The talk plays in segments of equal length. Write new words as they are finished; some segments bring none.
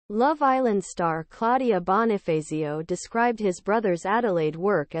Love Island star Claudia Bonifazio described his brother's Adelaide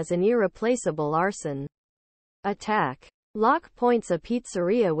work as an irreplaceable arson attack. Locke points a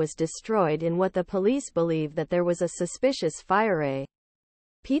pizzeria was destroyed in what the police believe that there was a suspicious fire. A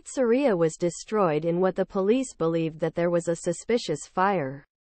pizzeria was destroyed in what the police believed that there was a suspicious fire.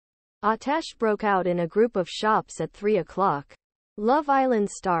 Atesh broke out in a group of shops at 3 o'clock. Love Island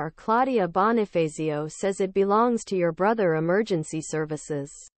star Claudia Bonifazio says it belongs to your brother. Emergency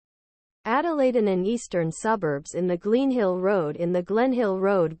services. Adelaide and eastern suburbs in the Glenhill Road in the Glenhill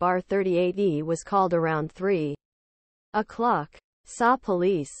Road Bar38 was called around 3 o'clock. Saw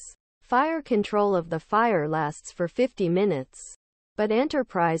police. Fire control of the fire lasts for 50 minutes. But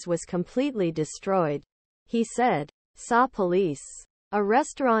enterprise was completely destroyed. He said. Saw police. A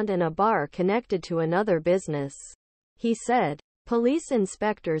restaurant and a bar connected to another business. He said. Police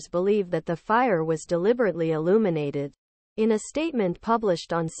inspectors believe that the fire was deliberately illuminated. In a statement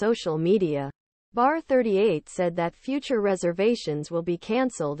published on social media, Bar38 said that future reservations will be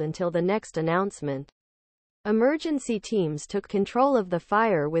cancelled until the next announcement. Emergency teams took control of the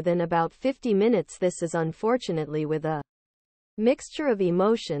fire within about 50 minutes. This is unfortunately with a mixture of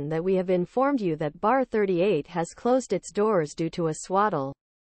emotion that we have informed you that Bar38 has closed its doors due to a swaddle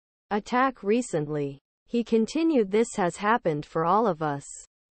attack recently. He continued, this has happened for all of us.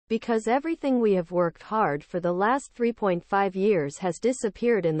 Because everything we have worked hard for the last 3.5 years has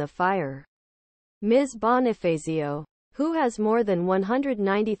disappeared in the fire. Ms. Bonifazio, who has more than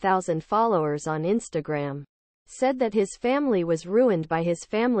 190,000 followers on Instagram, said that his family was ruined by his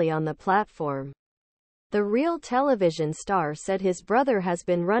family on the platform. The real television star said his brother has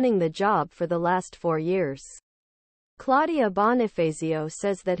been running the job for the last 4 years. Claudia Bonifazio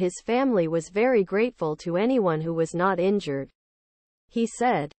says that his family was very grateful to anyone who was not injured. He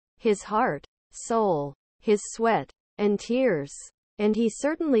said, his heart, soul, his sweat, and tears. And he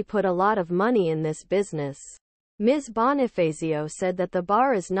certainly put a lot of money in this business. Ms. Bonifazio said that the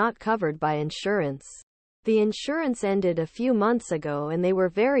bar is not covered by insurance. The insurance ended a few months ago and they were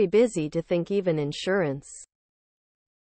very busy to think even insurance